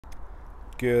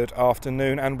Good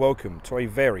afternoon and welcome to a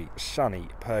very sunny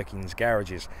Perkins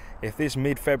Garages. If this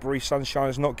mid-February sunshine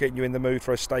is not getting you in the mood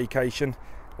for a staycation,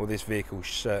 well, this vehicle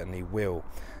certainly will.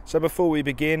 So before we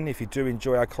begin, if you do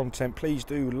enjoy our content, please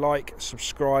do like,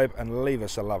 subscribe and leave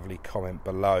us a lovely comment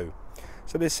below.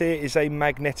 So this here is a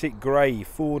magnetic grey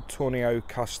Ford Tourneo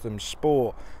Custom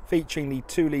Sport featuring the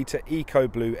 2-litre Eco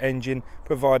Blue engine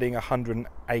providing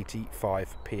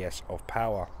 185 PS of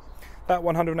power. That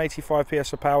 185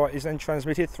 PS of power is then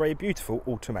transmitted through a beautiful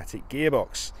automatic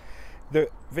gearbox. The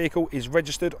vehicle is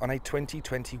registered on a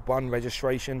 2021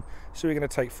 registration, so we're going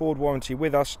to take Ford warranty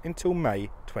with us until May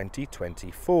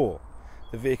 2024.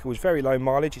 The vehicle is very low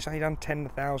mileage, it's only done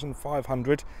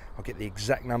 10,500. I'll get the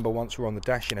exact number once we're on the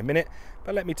dash in a minute,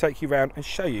 but let me take you around and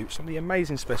show you some of the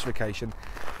amazing specification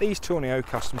these Tourneo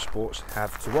Custom Sports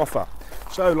have to offer.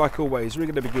 So like always, we're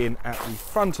going to begin at the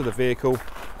front of the vehicle.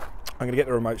 I'm going to get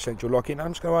the remote central lock in and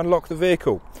I'm just going to unlock the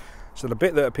vehicle. So the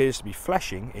bit that appears to be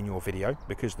flashing in your video,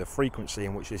 because the frequency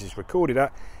in which this is recorded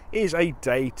at, is a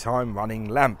daytime running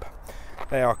lamp.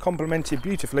 They are complemented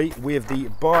beautifully with the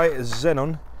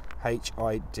Bi-Xenon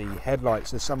HID Headlights.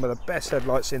 They're some of the best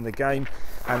headlights in the game,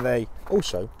 and they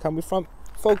also come with front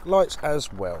fog lights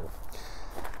as well.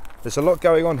 There's a lot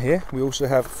going on here. We also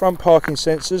have front parking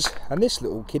sensors, and this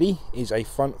little kiddie is a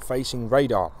front facing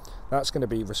radar. That's going to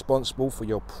be responsible for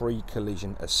your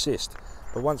pre-collision assist.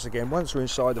 But once again, once we're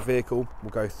inside the vehicle,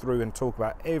 we'll go through and talk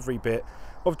about every bit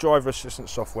of driver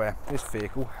assistance software this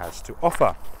vehicle has to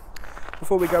offer.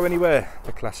 Before we go anywhere,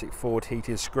 the classic Ford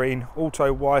heated screen,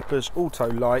 auto wipers, auto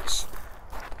lights,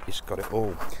 it's got it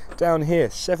all. Down here,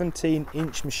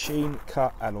 17-inch machine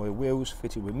cut alloy wheels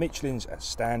fitted with Michelin's as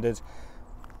standard.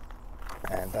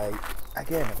 And they,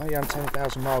 again, have only done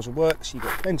 10,000 miles of work, so you've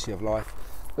got plenty of life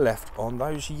left on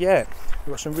those yet.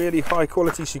 We've got some really high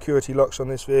quality security locks on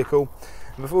this vehicle.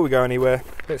 And before we go anywhere,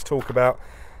 let's talk about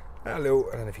a little,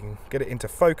 I don't know if you can get it into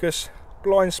focus,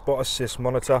 blind spot assist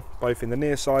monitor, both in the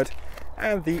near side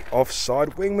and the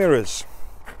offside wing mirrors.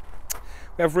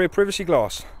 We have rear privacy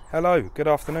glass. Hello, good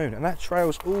afternoon, and that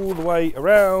trails all the way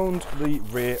around the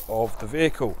rear of the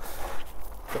vehicle.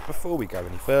 But before we go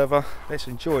any further, let's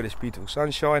enjoy this beautiful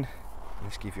sunshine.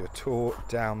 Let's give you a tour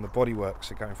down the bodywork.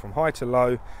 So going from high to low,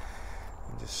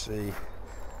 and just see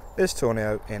this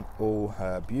Tourneo in all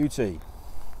her beauty.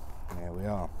 There we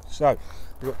are. So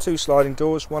we've got two sliding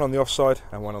doors, one on the offside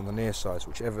and one on the near side,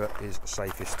 whichever is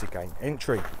safest to gain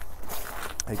entry.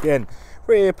 Again,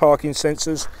 rear parking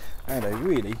sensors and a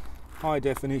really high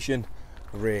definition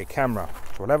rear camera.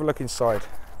 So we'll have a look inside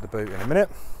the boot in a minute,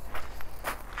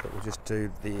 but we'll just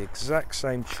do the exact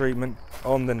same treatment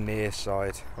on the near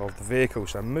side of the vehicle.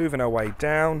 So moving our way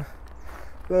down,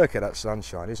 look at that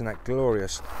sunshine, isn't that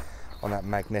glorious on that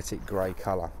magnetic grey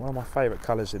colour. One of my favourite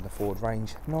colours in the Ford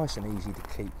range, nice and easy to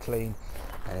keep clean,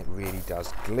 and it really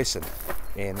does glisten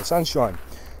in the sunshine.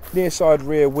 Near side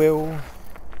rear wheel,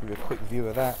 give you a quick view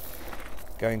of that,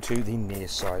 going to the near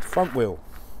side front wheel.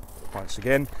 Once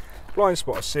again, blind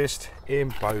spot assist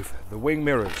in both the wing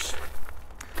mirrors.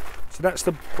 So that's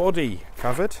the body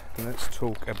covered, and let's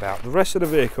talk about the rest of the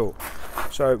vehicle.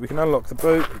 So we can unlock the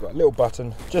boot, we've got a little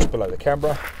button just below the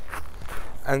camera,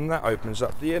 and that opens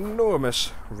up the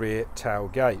enormous rear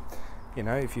tailgate. You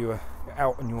know, if you were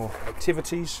out on your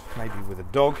activities, maybe with a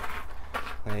dog,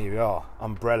 there you are,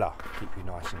 umbrella, keep you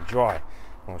nice and dry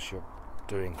whilst you're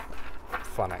doing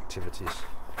fun activities.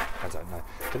 I don't know,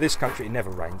 but this country it never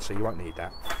rains, so you won't need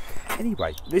that.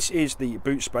 Anyway, this is the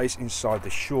boot space inside the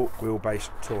short wheelbase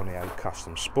Tourneo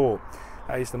Custom Sport.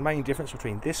 That is the main difference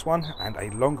between this one and a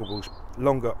longer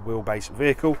wheelbase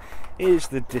vehicle, is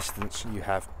the distance you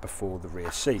have before the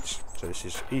rear seats. So this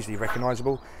is easily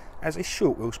recognisable as a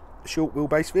short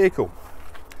wheelbase vehicle.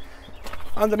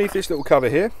 Underneath this little cover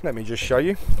here, let me just show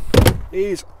you,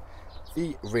 is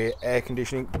the rear air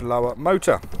conditioning blower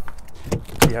motor.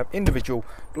 You have individual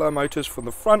blower motors for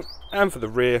the front and for the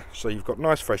rear, so you've got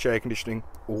nice fresh air conditioning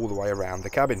all the way around the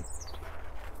cabin.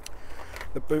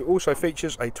 The boot also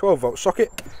features a 12-volt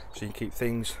socket, so you can keep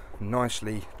things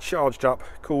nicely charged up,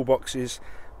 cool boxes,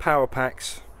 power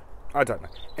packs, I don't know,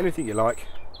 anything you like,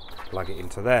 plug it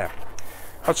into there.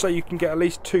 I'd say you can get at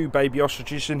least 2 baby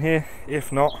ostriches in here.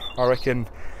 If not, I reckon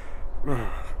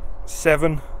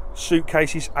 7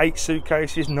 suitcases, 8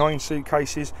 suitcases, 9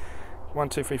 suitcases, 1,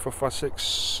 2, 3, 4, 5,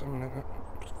 6,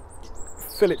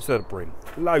 fill it to the brim.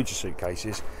 Loads of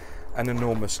suitcases and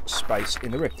enormous space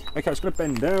in the rear. Okay, I'm just going to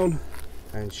bend down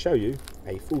and show you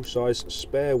a full-size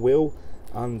spare wheel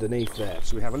underneath there.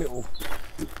 So we have a little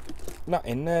nut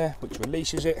in there which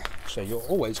releases it, so you're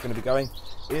always going to be going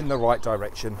in the right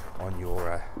direction on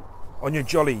your on your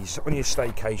jollies, on your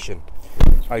staycation.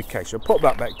 Okay, so pop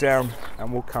that back down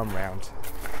and we'll come round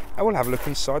and we'll have a look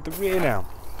inside the rear now.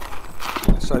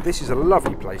 So this is a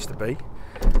lovely place to be,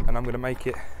 and I'm going to make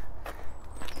it,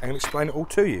 I'm going to explain it all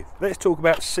to you. Let's talk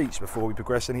about seats before we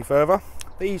progress any further.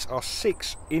 These are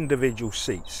 6 individual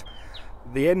seats.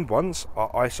 The end ones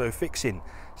are ISOFIXing,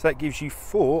 so that gives you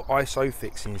 4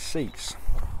 ISOFIXing seats.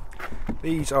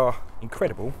 These are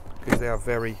incredible because they are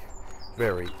very,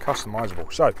 very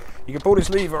customizable. So you can pull this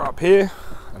lever up here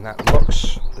and that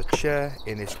locks the chair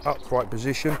in its upright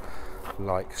position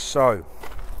like so.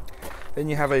 Then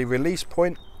you have a release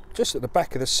point just at the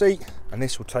back of the seat, and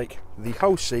this will take the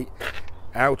whole seat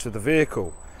out of the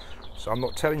vehicle. So I'm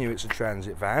not telling you it's a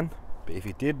transit van, but if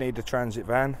you did need a transit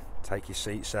van, take your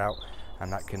seats out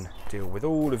and that can deal with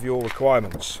all of your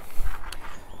requirements.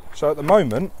 So at the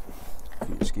moment, if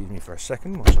you excuse me for a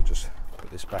second whilst I just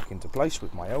put this back into place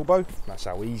with my elbow, that's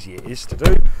how easy it is to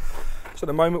do. So at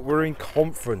the moment we're in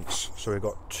conference, so we've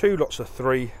got 2 lots of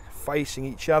 3 facing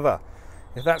each other.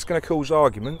 If that's going to cause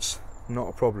arguments, not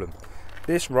a problem.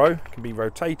 This row can be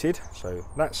rotated, so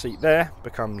that seat there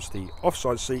becomes the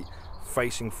offside seat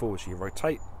facing forward. So you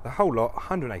rotate the whole lot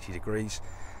 180 degrees,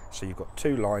 so you've got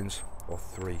 2 lines of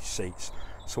 3 seats.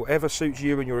 So whatever suits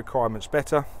you and your requirements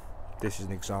better, this is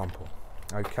an example.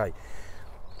 Okay,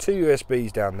 2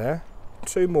 USBs down there,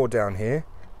 2 more down here,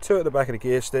 2 at the back of the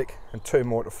gear stick and 2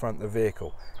 more at the front of the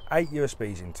vehicle. 8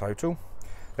 USBs in total.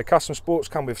 The custom sports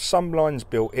come with some lines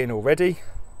built in already,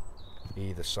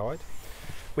 either side.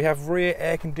 We have rear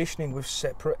air conditioning with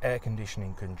separate air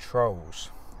conditioning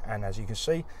controls, and as you can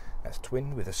see, that's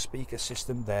twinned with a speaker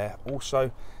system there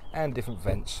also, and different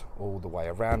vents all the way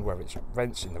around, whether it's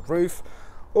vents in the roof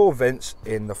or vents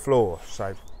in the floor.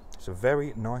 So it's a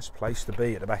very nice place to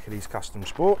be at the back of these custom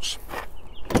sports.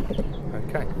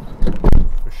 Okay,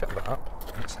 we'll shut that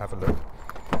up. Let's have a look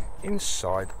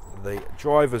inside the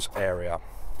driver's area.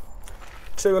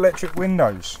 2 electric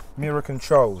windows, mirror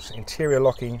controls, interior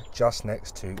locking just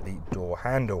next to the door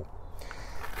handle.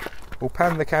 We'll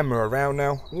pan the camera around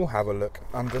now. We'll have a look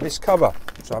under this cover.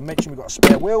 So I mentioned we've got a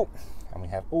spare wheel, and we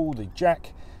have all the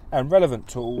jack and relevant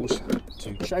tools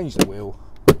to change the wheel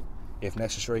if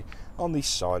necessary on the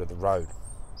side of the road.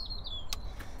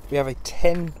 We have a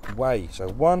 10-way, so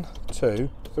 1, 2,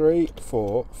 3,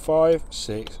 4, 5,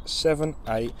 6, 7,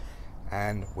 8,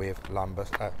 and with lumbar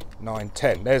 9,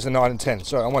 10. There's the 9 and 10.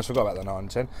 Sorry, I almost forgot about the 9 and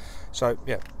 10. So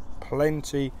yeah,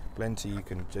 plenty you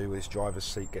can do with this driver's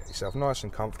seat. Get yourself nice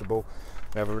and comfortable.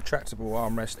 We have a retractable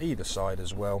armrest either side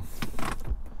as well,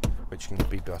 which can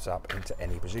be built up into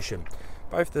any position.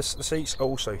 Both the seats are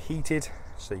also heated,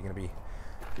 so you're going to be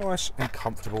nice and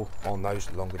comfortable on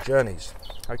those longer journeys.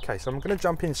 Okay, so I'm going to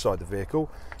jump inside the vehicle.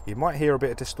 You might hear a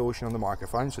bit of distortion on the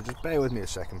microphone, so just bear with me a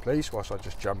second please whilst I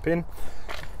just jump in.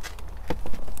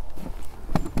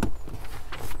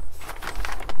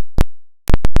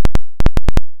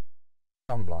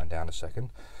 I'm blind down a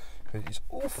second because it's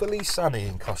awfully sunny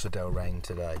in Costa del Rey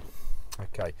today.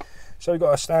 Okay, so we've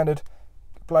got a standard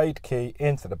blade key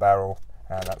into the barrel,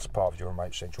 and that's part of your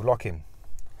remote central locking.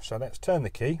 So let's turn the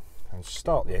key and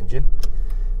start the engine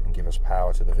and give us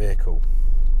power to the vehicle.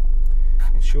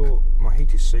 Ensure my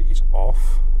heated seat is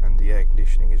off and the air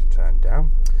conditioning is turned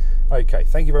down. Okay,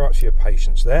 thank you very much for your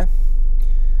patience there.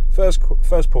 First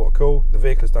port of call, the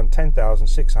vehicle has done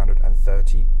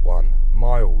 10,631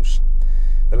 miles.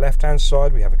 The left hand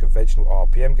side we have a conventional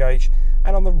RPM gauge,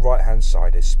 and on the right hand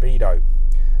side is speedo.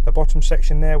 The bottom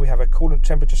section there we have a coolant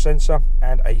temperature sensor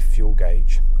and a fuel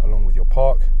gauge, along with your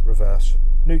park, reverse,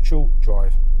 neutral,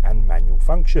 drive and manual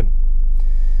function.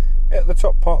 At the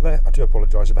top part there, I do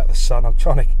apologise about the sun. I'm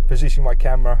trying to position my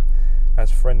camera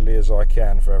as friendly as I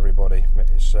can for everybody, but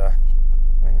it's I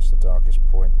think it's the darkest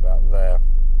point about there.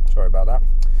 Sorry about that.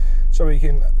 So we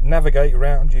can navigate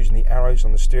around using the arrows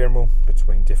on the steering wheel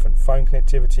between different phone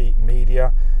connectivity,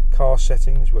 media, car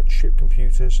settings. We've got trip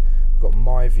computers, we've got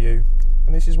my view,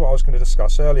 and this is what I was going to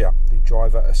discuss earlier, the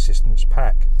driver assistance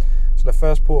pack. So the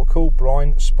first port of call,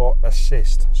 blind spot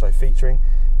assist, so featuring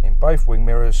in both wing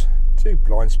mirrors 2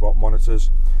 blind spot monitors,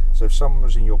 so if someone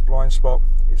was in your blind spot,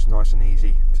 it's nice and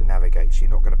easy to navigate, so you're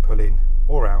not going to pull in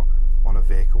or out on a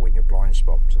vehicle when you're blind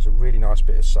spot. So it's a really nice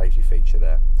bit of safety feature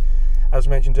there. As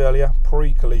mentioned earlier,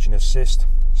 pre-collision assist,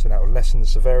 so that will lessen the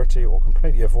severity or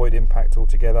completely avoid impact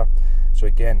altogether. So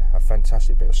again, a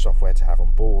fantastic bit of software to have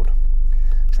on board.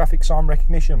 Traffic sign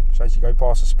recognition, so as you go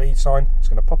past a speed sign, it's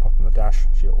going to pop up on the dash,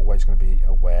 so you're always going to be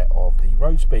aware of the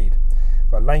road speed.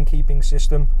 We've got a lane keeping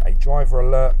system, a driver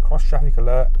alert, cross traffic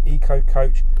alert, eco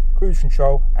coach, cruise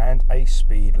control and a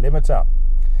speed limiter.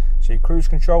 So your cruise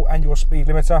control and your speed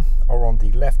limiter are on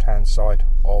the left hand side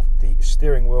of the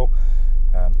steering wheel.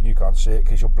 You can't see it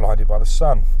because you're blinded by the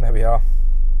sun. There we are.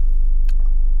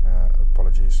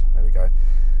 Apologies, there we go.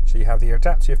 So you have the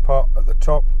adaptive part at the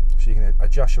top, so you can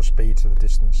adjust your speed to the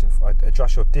distance,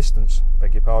 adjust your distance,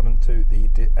 beg your pardon, to the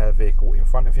vehicle in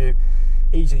front of you.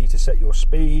 Easy to set your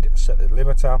speed, set the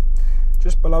limiter.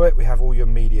 Just below it we have all your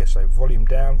media, so volume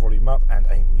down, volume up, and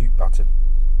a mute button.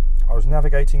 I was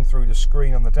navigating through the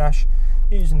screen on the dash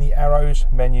using the arrows,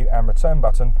 menu and return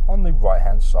button on the right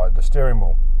hand side of the steering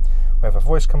wheel. We have a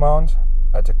voice command,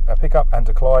 a pick up and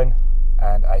decline,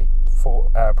 and a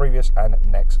previous and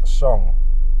next song.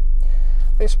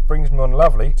 This brings me on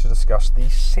lovely to discuss the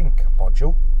sync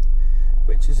module,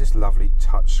 which is this lovely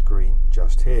touch screen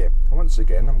just here. And once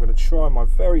again, I'm going to try my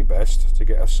very best to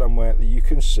get us somewhere that you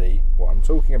can see what I'm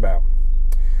talking about.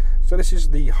 So this is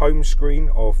the home screen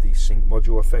of the sync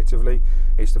module effectively.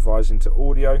 It's divided into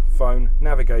audio, phone,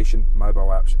 navigation, mobile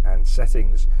apps and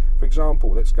settings. For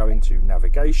example, let's go into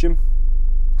navigation,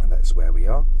 and that's where we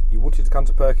are. You wanted to come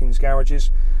to Perkins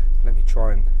Garages. Let me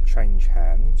try and change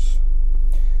hands.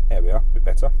 There we are, a bit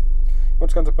better. You want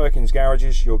to come to Perkins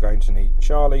Garages, you're going to need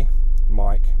Charlie,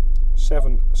 Mike,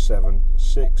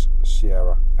 776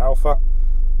 Sierra Alpha.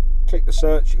 Click the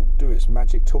search, it will do its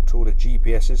magic, talk to all the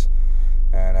GPSs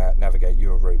and navigate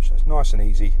your route. So it's nice and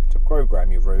easy to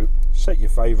program your route, set your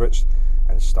favourites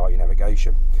and start your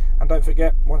navigation. And don't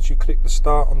forget, once you click the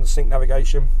start on the sync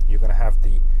navigation, you're going to have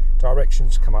the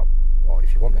directions come up, well,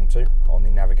 if you want them to, on the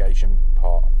navigation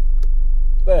part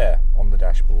there on the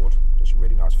dashboard. That's a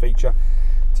really nice feature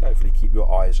to hopefully keep your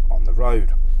eyes on the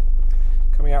road.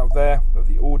 Coming out of there with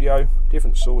the audio,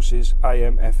 different sources,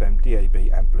 AM, FM, DAB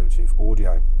and Bluetooth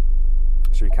audio.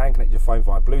 So you can connect your phone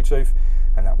via Bluetooth,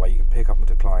 and that way you can pick up and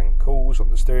decline calls on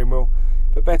the steering wheel.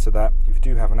 But better that, if you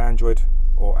do have an Android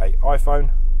or an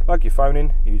iPhone, plug your phone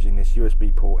in using this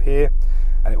USB port here,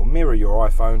 and it will mirror your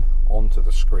iPhone onto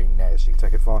the screen there. So you can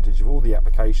take advantage of all the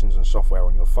applications and software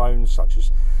on your phone, such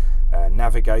as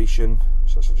navigation,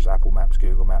 such as Apple Maps,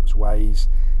 Google Maps, Waze,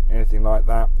 anything like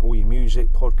that, all your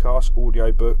music, podcasts,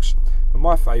 audio books. But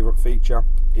my favourite feature,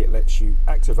 it lets you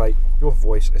activate your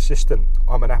voice assistant.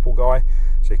 I'm an Apple guy,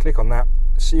 so you click on that,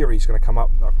 Siri's going to come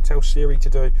up. I can tell Siri to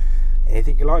do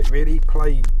anything you like really.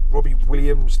 Play Robbie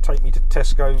Williams, take me to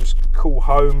Tesco's, call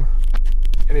home,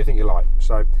 anything you like.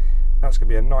 So that's going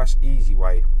to be a nice easy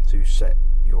way to set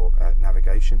your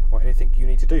navigation or anything you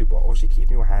need to do, but obviously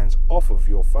keeping your hands off of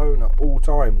your phone at all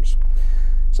times.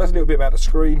 So that's a little bit about the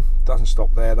screen. Doesn't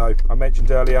stop there though. I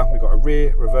mentioned earlier we've got a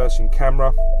rear reversing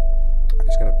camera.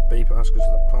 It's going to beep at us because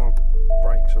of the park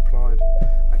brakes applied.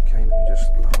 Okay, let me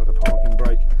just lower the parking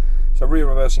brake. So rear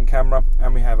reversing camera,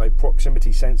 and we have a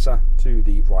proximity sensor to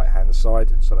the right hand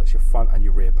side, so that's your front and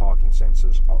your rear parking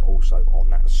sensors are also on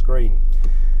that screen.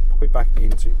 Pop it back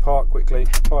into park quickly,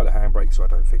 apply the handbrake so I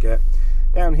don't forget.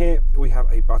 Down here we have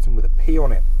a button with a P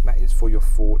on it. That is for your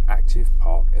Ford Active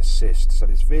Park Assist. So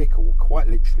this vehicle will quite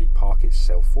literally park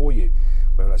itself for you.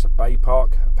 Whether that's a bay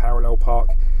park, a parallel park,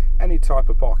 any type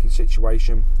of parking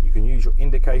situation, you can use your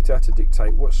indicator to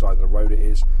dictate what side of the road it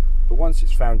is. But once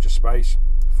it's found your space,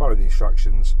 follow the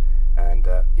instructions, and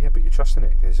yeah, put your trust in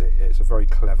it, because it's a very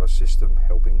clever system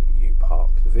helping you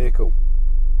park the vehicle.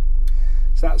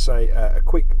 So that's a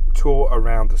quick tour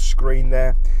around the screen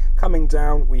there. Coming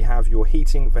down, we have your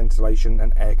heating, ventilation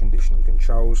and air conditioning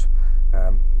controls.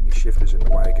 Your shifter's in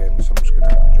the way again, so I'm just going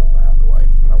to drop that out of the way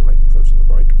and I'll let you first on the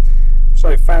brake.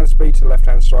 So fan speed to the left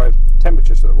hand side,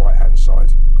 temperature to the right hand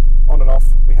side. On and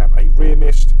off, we have a rear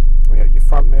mist, we have your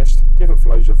front mist, different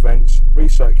flows of vents,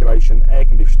 recirculation, air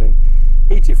conditioning,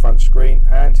 heated front screen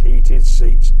and heated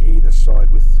seats either side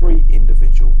with 3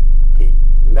 individual heat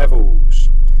levels.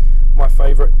 My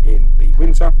favourite in the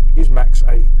winter is max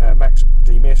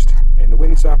demist. In the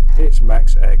winter it's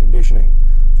max air conditioning,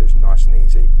 so it's nice and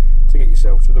easy to get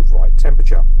yourself to the right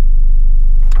temperature.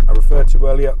 I referred to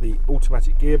earlier the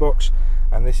automatic gearbox,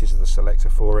 and this is the selector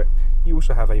for it. You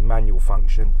also have a manual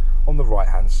function on the right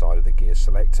hand side of the gear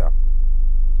selector.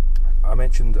 I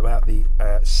mentioned about the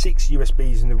 6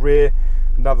 USBs in the rear,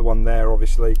 another one there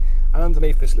obviously, and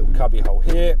underneath this little cubby hole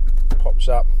here pops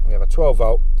up, we have a 12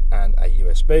 volt and a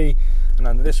USB, and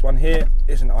under this one here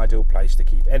is an ideal place to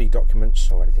keep any documents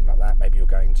or anything like that. Maybe you're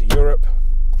going to Europe,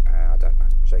 I don't know,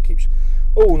 so it keeps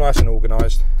all nice and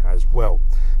organised as well.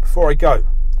 Before I go,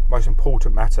 most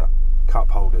important matter,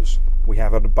 cup holders. We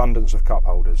have an abundance of cup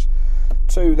holders.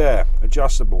 2 there,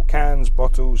 adjustable, cans,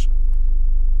 bottles,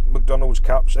 McDonald's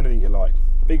cups, anything you like.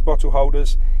 Big bottle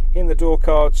holders in the door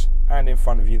cards and in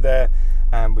front of you there.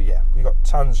 But yeah, we've got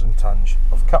tons and tons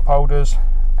of cup holders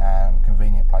and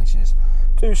convenient places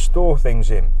to store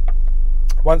things in.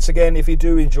 Once again, if you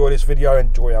do enjoy this video,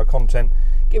 enjoy our content,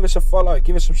 give us a follow,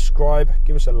 give us a subscribe,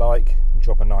 give us a like, and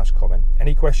drop a nice comment.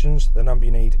 Any questions, the number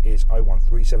you need is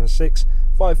 01376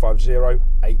 550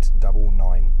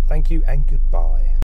 899. Thank you and goodbye.